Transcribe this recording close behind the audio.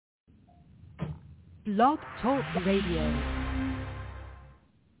Blog Talk Radio.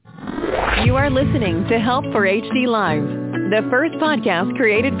 You are listening to Help for HD Live, the first podcast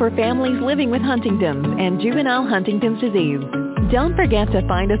created for families living with Huntington's and juvenile Huntington's disease. Don't forget to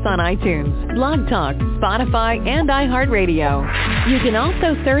find us on iTunes, Blog Talk, Spotify, and iHeartRadio. You can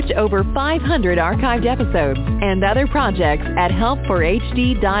also search over 500 archived episodes and other projects at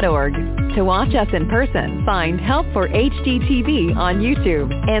helpforhd.org. To watch us in person, find Help for HD TV on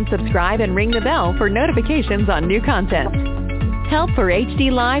YouTube and subscribe and ring the bell for notifications on new content. Help for HD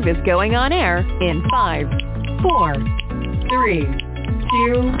Live is going on air in 5, 4, 3,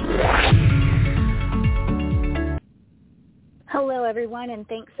 2. Hello, everyone, and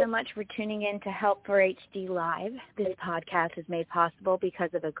thanks so much for tuning in to Help for HD Live. This podcast is made possible because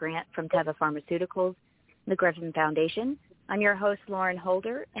of a grant from Teva Pharmaceuticals, the Griffin Foundation. I'm your host, Lauren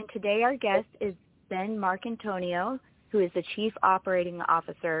Holder, and today our guest is Ben Marcantonio, who is the Chief Operating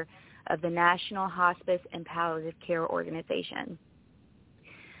Officer of the National Hospice and Palliative Care Organization.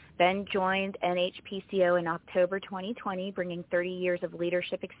 Ben joined NHPCO in October 2020, bringing 30 years of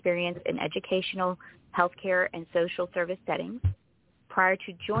leadership experience in educational, healthcare, and social service settings. Prior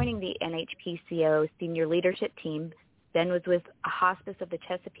to joining the NHPCO senior leadership team, Ben was with Hospice of the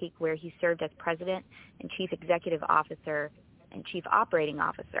Chesapeake, where he served as President and Chief Executive Officer and Chief Operating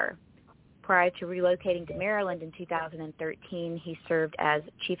Officer. Prior to relocating to Maryland in 2013, he served as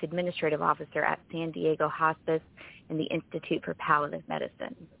Chief Administrative Officer at San Diego Hospice and the Institute for Palliative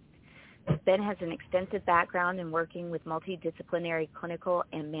Medicine. Ben has an extensive background in working with multidisciplinary clinical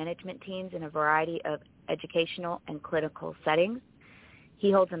and management teams in a variety of educational and clinical settings.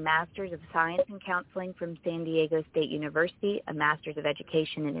 He holds a Master's of Science in Counseling from San Diego State University, a Master's of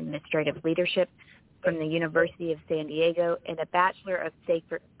Education in Administrative Leadership from the University of San Diego, and a Bachelor of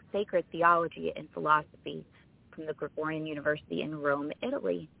Sacred Theology and Philosophy from the Gregorian University in Rome,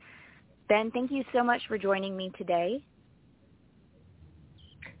 Italy. Ben, thank you so much for joining me today.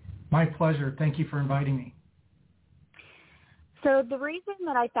 My pleasure. Thank you for inviting me. So the reason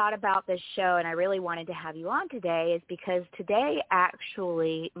that I thought about this show and I really wanted to have you on today is because today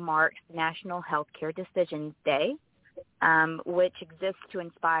actually marks National Healthcare Decisions Day, which exists to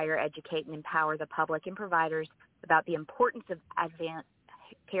inspire, educate, and empower the public and providers about the importance of advanced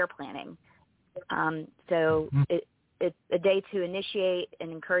care planning. It's a day to initiate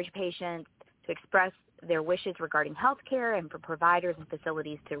and encourage patients to express their wishes regarding health care and for providers and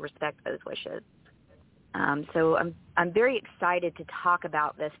facilities to respect those wishes. So I'm very excited to talk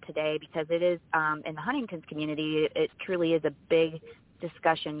about this today because it is, in the Huntington's community, it truly is a big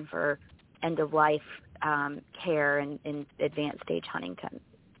discussion for end-of-life care in advanced stage Huntington.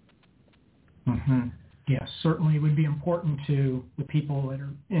 Mm-hmm. Yes, certainly it would be important to the people that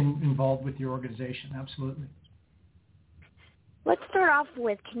are involved with your organization. Absolutely. Let's start off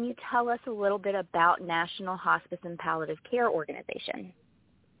with, can you tell us a little bit about National Hospice and Palliative Care Organization?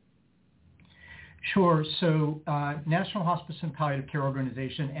 Sure. So National Hospice and Palliative Care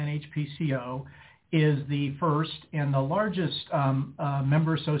Organization, NHPCO, is the first and the largest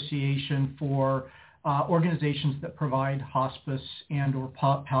member association for organizations that provide hospice and or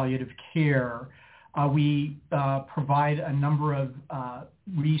palliative care. We provide a number of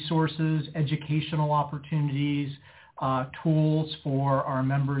resources, educational opportunities, tools for our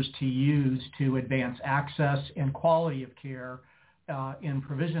members to use to advance access and quality of care in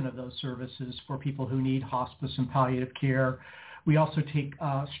provision of those services for people who need hospice and palliative care. We also take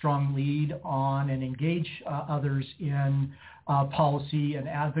a strong lead on and engage others in policy and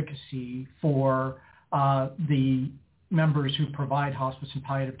advocacy for the members who provide hospice and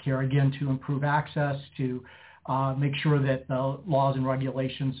palliative care, again, to improve access, to make sure that the laws and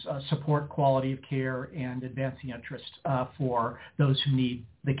regulations support quality of care and advancing interest for those who need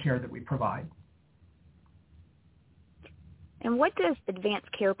the care that we provide. And what does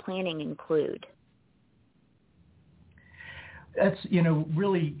advanced care planning include? That's,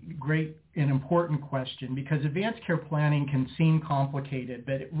 really great and important question because advanced care planning can seem complicated,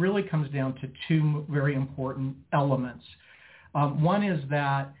 but it really comes down to two very important elements. One is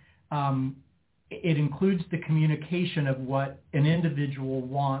that it includes the communication of what an individual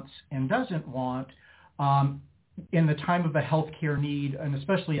wants and doesn't want in the time of a healthcare need, and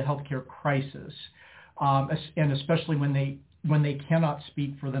especially a healthcare crisis, and especially when they cannot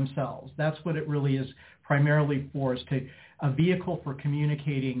speak for themselves. That's what it really is primarily for, is a vehicle for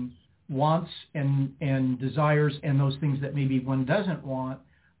communicating wants and desires and those things that maybe one doesn't want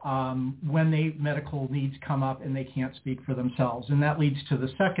when medical needs come up and they can't speak for themselves. And that leads to the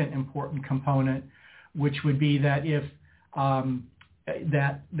second important component, which would be that if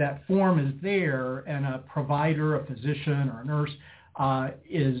that form is there and a provider, a physician, or a nurse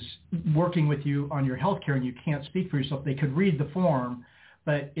is working with you on your health care and you can't speak for yourself, they could read the form,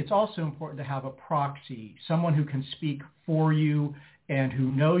 but it's also important to have a proxy, someone who can speak for you and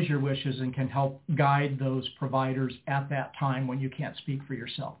who knows your wishes and can help guide those providers at that time when you can't speak for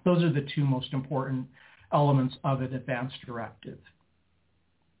yourself. Those are the two most important elements of an advance directive.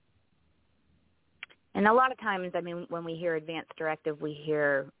 And a lot of times, I mean, when we hear advance directive, we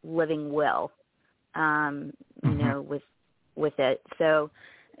hear living will, you know, with it. So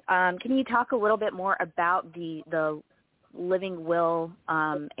can you talk a little bit more about the living will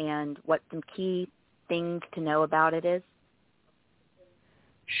and what some key things to know about it is?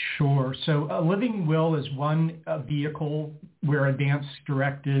 Sure. So a living will is one vehicle where advance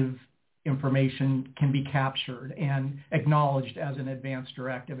directive information can be captured and acknowledged as an advance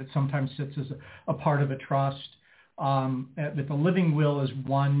directive. It sometimes sits as a part of a trust. But the living will is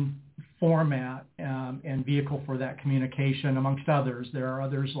one format and vehicle for that communication, amongst others. There are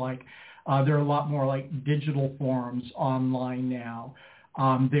others like, there are a lot more like digital forms online now.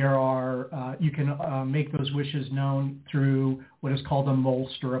 There are, you can make those wishes known through what is called a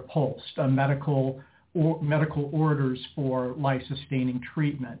MOLST or a POLST, a medical orders for life-sustaining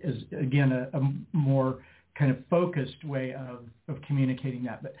treatment is, again, a more kind of focused way of communicating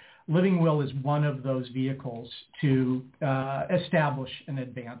that. But living will is one of those vehicles to establish an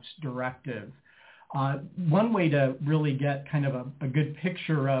advance directive. One way to really get kind of a good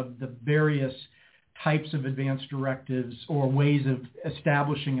picture of the various types of advance directives or ways of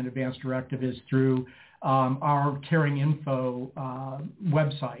establishing an advance directive is through our Caring Info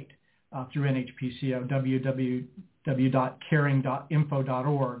website through NHPCO,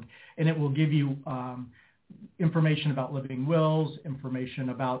 www.caring.info.org, and it will give you information about living wills, information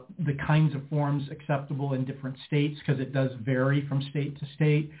about the kinds of forms acceptable in different states, because it does vary from state to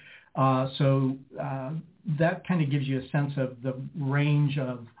state. So that kind of gives you a sense of the range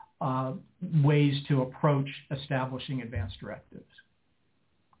of ways to approach establishing advance directives.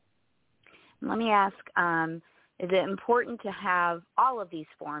 Let me ask, is it important to have all of these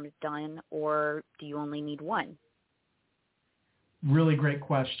forms done, or do you only need one? Really great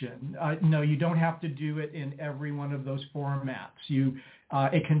question. No, you don't have to do it in every one of those formats.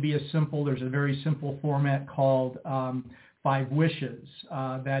 It can be as simple, there's a very simple format called 5 Wishes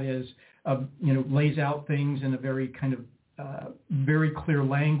that is, lays out things in a very kind of very clear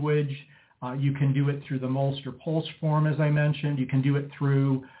language. You can do it through the MOLST or POLST form, as I mentioned. You can do it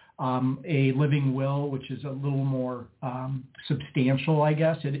through a living will, which is a little more substantial, I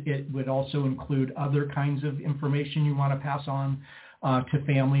guess. It would also include other kinds of information you want to pass on to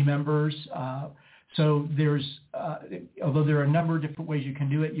family members. So there's, although there are a number of different ways you can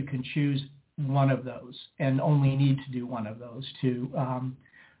do it, you can choose one of those and only need to do one of those to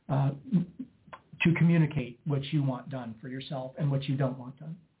communicate what you want done for yourself and what you don't want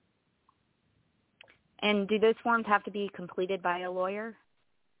done. And do those forms have to be completed by a lawyer?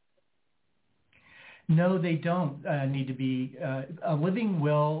 No, they don't need to be. A living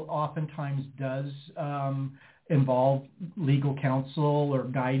will oftentimes does involve legal counsel or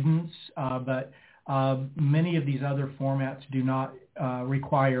guidance, but many of these other formats do not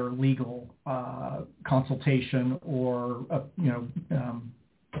require legal consultation or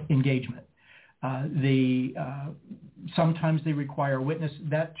engagement. Sometimes they require a witness.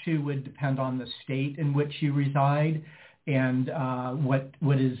 That too would depend on the state in which you reside and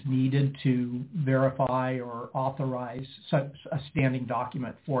what is needed to verify or authorize such a standing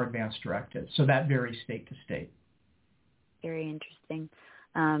document for advance directives. So that varies state to state. Very interesting.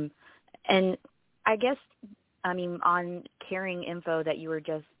 And I guess, on Caring Info that you were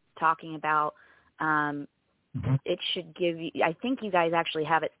just talking about, it should give you, I think you guys actually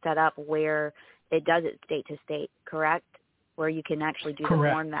have it set up where it does it state to state, correct? Where you can actually do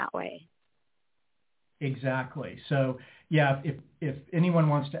Correct. The form that way. Exactly. So, yeah, if anyone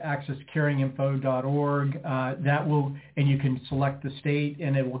wants to access caringinfo.org, that will, and you can select the state,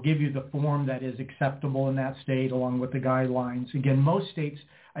 and it will give you the form that is acceptable in that state along with the guidelines. Again, most states,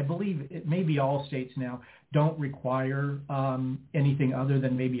 I believe it may be all states now, don't require anything other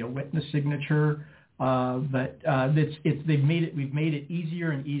than maybe a witness signature. But we've made it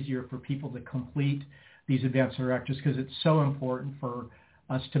easier and easier for people to complete these advance directives because it's so important for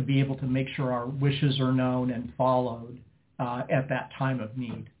us to be able to make sure our wishes are known and followed at that time of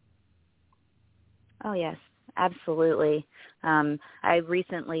need. Oh, yes, absolutely. I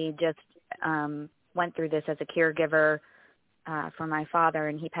recently just went through this as a caregiver for my father,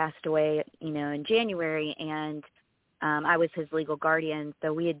 and he passed away, in January, and I was his legal guardian.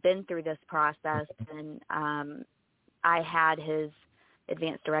 So we had been through this process, and I had his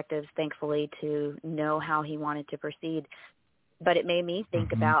advance directives, thankfully, to know how he wanted to proceed. but it made me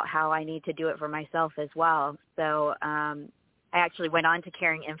think about how I need to do it for myself as well. So I actually went on to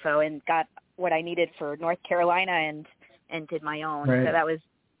Caring Info and got what I needed for North Carolina and did my own. Right. So that was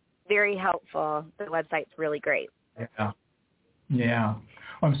very helpful. The website's really great. Yeah.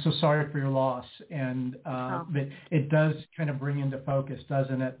 I'm so sorry for your loss. And but it does kind of bring into focus,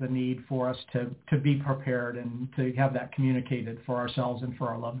 doesn't it, the need for us to be prepared and to have that communicated for ourselves and for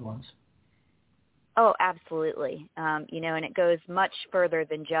our loved ones. Oh, absolutely. And it goes much further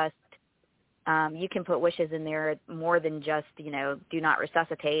than just, you can put wishes in there more than just, do not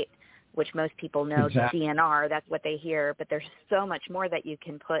resuscitate, which most people know, exactly. CNR, that's what they hear. But there's so much more that you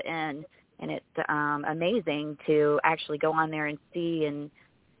can put in, and it's amazing to actually go on there and see and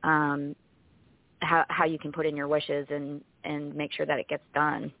how you can put in your wishes and make sure that it gets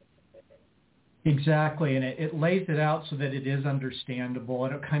done. Exactly, and it lays it out so that it is understandable,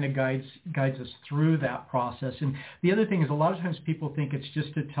 and it kind of guides us through that process. And the other thing is, a lot of times people think it's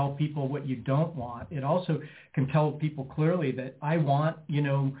just to tell people what you don't want. It also can tell people clearly that I want,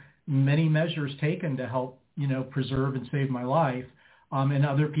 many measures taken to help, preserve and save my life. And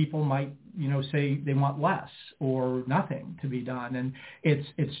other people might, say they want less or nothing to be done. And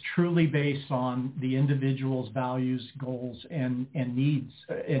it's truly based on the individual's values, goals, and needs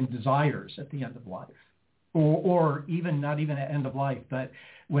and desires at the end of life, or even not even at end of life, but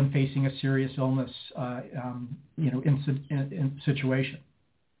when facing a serious illness, in situation.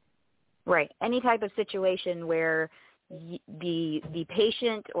 Right. Any type of situation where the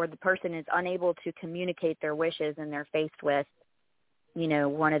patient or the person is unable to communicate their wishes and they're faced with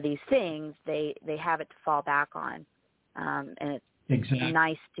one of these things, they have it to fall back on. And it's exactly.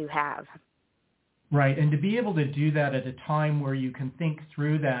 nice to have. Right. And to be able to do that at a time where you can think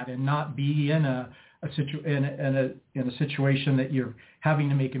through that and not be in a situation that you're having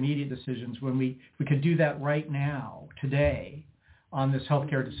to make immediate decisions, when we could do that right now, today, on this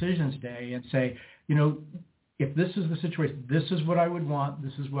Healthcare Decisions Day, and say, if this is the situation, this is what I would want,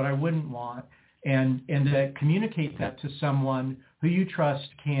 this is what I wouldn't want, and to communicate that to someone who you trust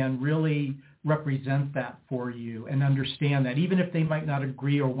can really represent that for you and understand that, even if they might not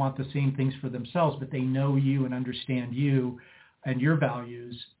agree or want the same things for themselves, but they know you and understand you and your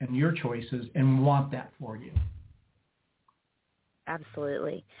values and your choices and want that for you.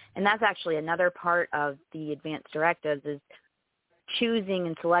 Absolutely. And that's actually another part of the advanced directives, is choosing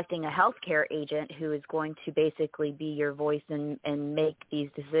and selecting a healthcare agent who is going to basically be your voice and make these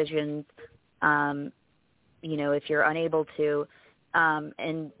decisions, if you're unable to.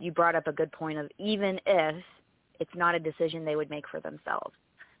 And you brought up a good point of, even if it's not a decision they would make for themselves.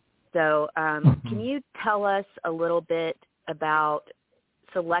 So can you tell us a little bit about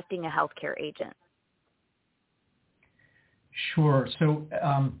selecting a healthcare agent? Sure. So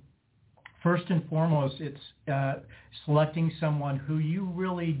first and foremost, it's selecting someone who you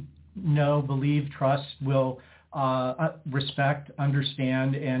really know, believe, trust, will respect,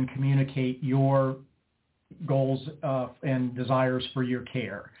 understand, and communicate your goals and desires for your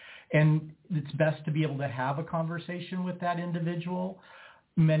care. And it's best to be able to have a conversation with that individual.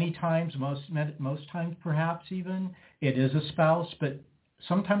 Many times, most times perhaps even, it is a spouse, but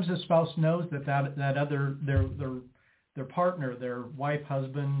sometimes the spouse knows that other, their partner, their wife,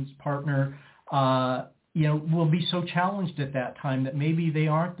 husband's partner, will be so challenged at that time that maybe they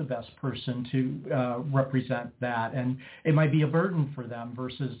aren't the best person to represent that. And it might be a burden for them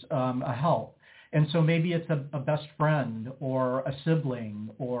versus a help. And so maybe it's a best friend or a sibling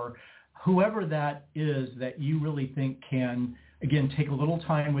or whoever that is that you really think can, again, take a little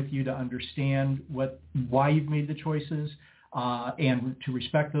time with you to understand why you've made the choices, and to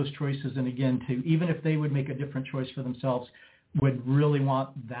respect those choices. And again, even if they would make a different choice for themselves, would really want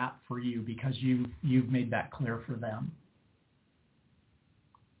that for you because you've made that clear for them.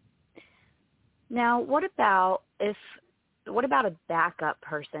 Now, what about a backup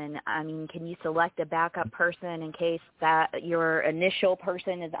person? I mean, can you select a backup person in case that your initial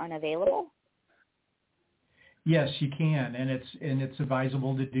person is unavailable? Yes, you can, and it's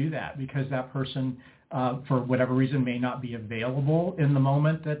advisable to do that because that person, for whatever reason, may not be available in the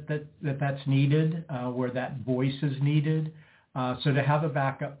moment that's needed, where that voice is needed. So to have a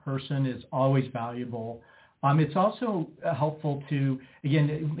backup person is always valuable. It's also helpful to, again,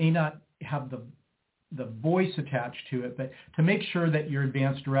 it may not have the voice attached to it, but to make sure that your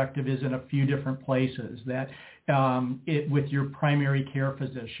advanced directive is in a few different places, that with your primary care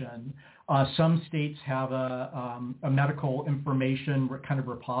physician. Some states have a medical information kind of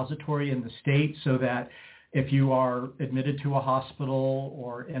repository in the state so that if you are admitted to a hospital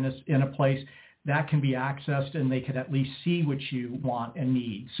or in a place, that can be accessed and they could at least see what you want and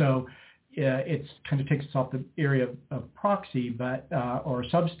need. So it's kind of takes us off the area of proxy, but or a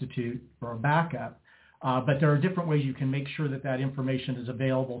substitute or a backup. But there are different ways you can make sure that that information is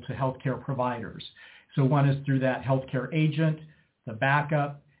available to healthcare providers. So one is through that healthcare agent, the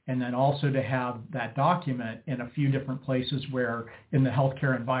backup, and then also to have that document in a few different places where in the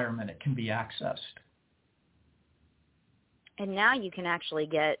healthcare environment it can be accessed. And now you can actually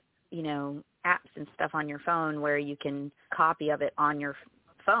get, apps and stuff on your phone where you can copy of it on your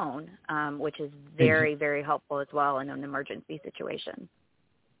phone, which is very, very helpful as well in an emergency situation.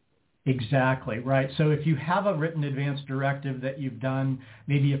 Exactly, right. So if you have a written advance directive that you've done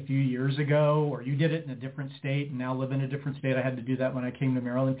maybe a few years ago, or you did it in a different state and now live in a different state, I had to do that when I came to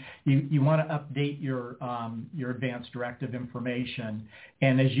Maryland, you want to update your advance directive information.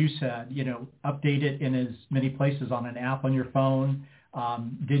 And as you said, update it in as many places on an app on your phone,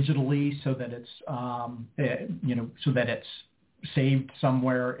 digitally, so that it's saved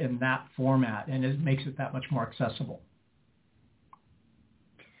somewhere in that format, and it makes it that much more accessible.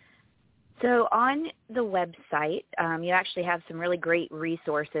 So on the website, you actually have some really great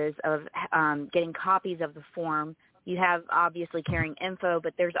resources of getting copies of the form. You have obviously caring info,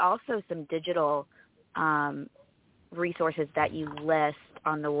 but there's also some digital resources that you list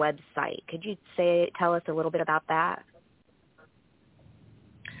on the website. Could you tell us a little bit about that?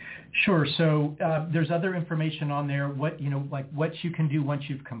 Sure. So there's other information on there. What you can do once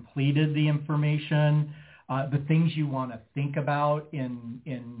you've completed the information. The things you want to think about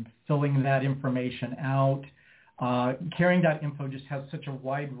in filling that information out. Caring.info just has such a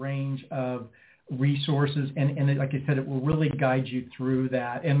wide range of resources, and like I said, it will really guide you through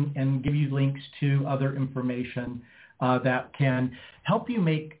that and give you links to other information that can help you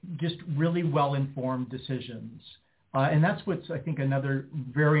make just really well-informed decisions. And that's what's, I think, another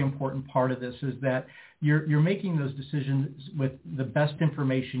very important part of this is that you're making those decisions with the best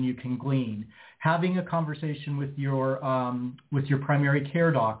information you can glean. Having a conversation with your primary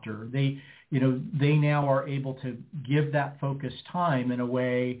care doctor, they now are able to give that focused time in a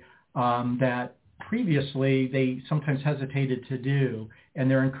way that previously they sometimes hesitated to do, and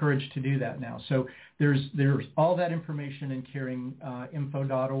they're encouraged to do that now. So there's all that information in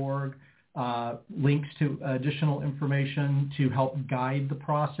caringinfo.org. Links to additional information to help guide the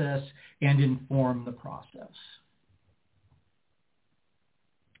process and inform the process.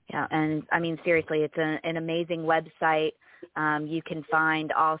 Yeah, and I mean, seriously, it's an amazing website. You can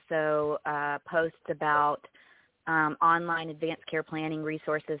find also posts about online advanced care planning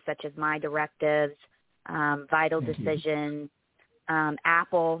resources such as My Directives, Vital Decision.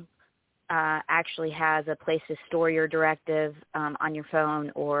 Apple actually has a place to store your directive on your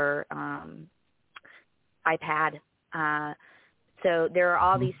phone or iPad. So there are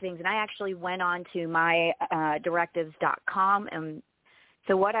all these things. And I actually went on to mydirectives.com. And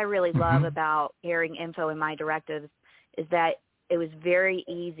so what I really love about Caring Info and My Directives is that it was very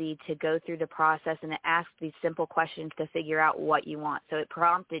easy to go through the process and ask these simple questions to figure out what you want. So it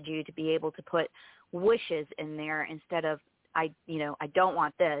prompted you to be able to put wishes in there instead of, I don't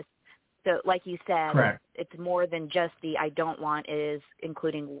want this. So like you said, correct, it's more than just the I don't want, it is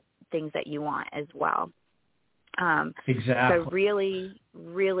including things that you want as well. Exactly. So really,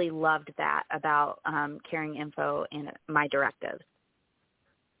 really loved that about Caring Info and My Directives.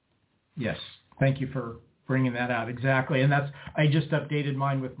 Yes. Thank you for bringing that out. Exactly. And I just updated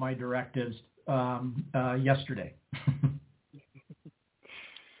mine with My Directives yesterday.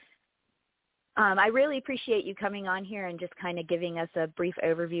 I really appreciate you coming on here and just kind of giving us a brief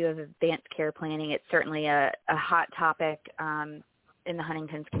overview of advanced care planning. It's certainly a hot topic in the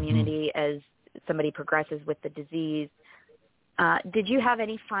Huntington's community as somebody progresses with the disease. Did you have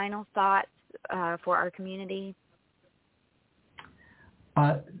any final thoughts for our community?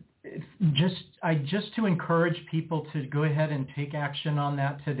 Just to encourage people to go ahead and take action on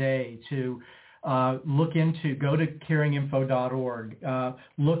that today, to go to caringinfo.org,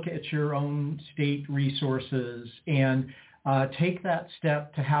 look at your own state resources, and take that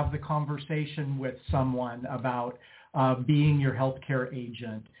step to have the conversation with someone about being your healthcare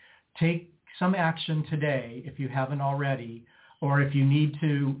agent. Take some action today if you haven't already, or if you need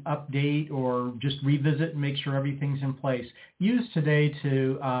to update or just revisit and make sure everything's in place. Use today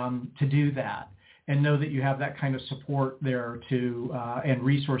to do that, and know that you have that kind of support there and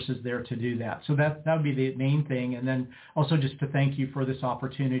resources there to do that. So that would be the main thing. And then also just to thank you for this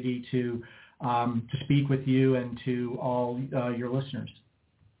opportunity to speak with you and to all your listeners.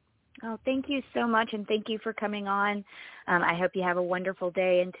 Oh, thank you so much, and thank you for coming on. I hope you have a wonderful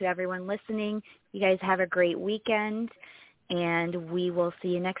day, and to everyone listening, you guys have a great weekend, and we will see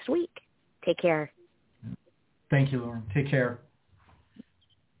you next week. Take care. Thank you, Lauren. Take care.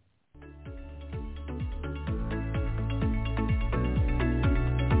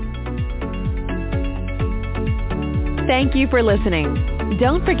 Thank you for listening.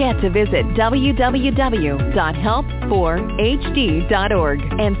 Don't forget to visit www.help4hd.org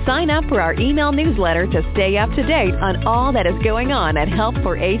and sign up for our email newsletter to stay up to date on all that is going on at Help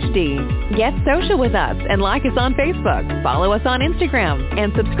for HD. Get social with us and like us on Facebook, follow us on Instagram,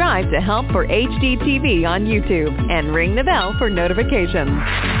 and subscribe to Help for HD TV on YouTube, and ring the bell for notifications.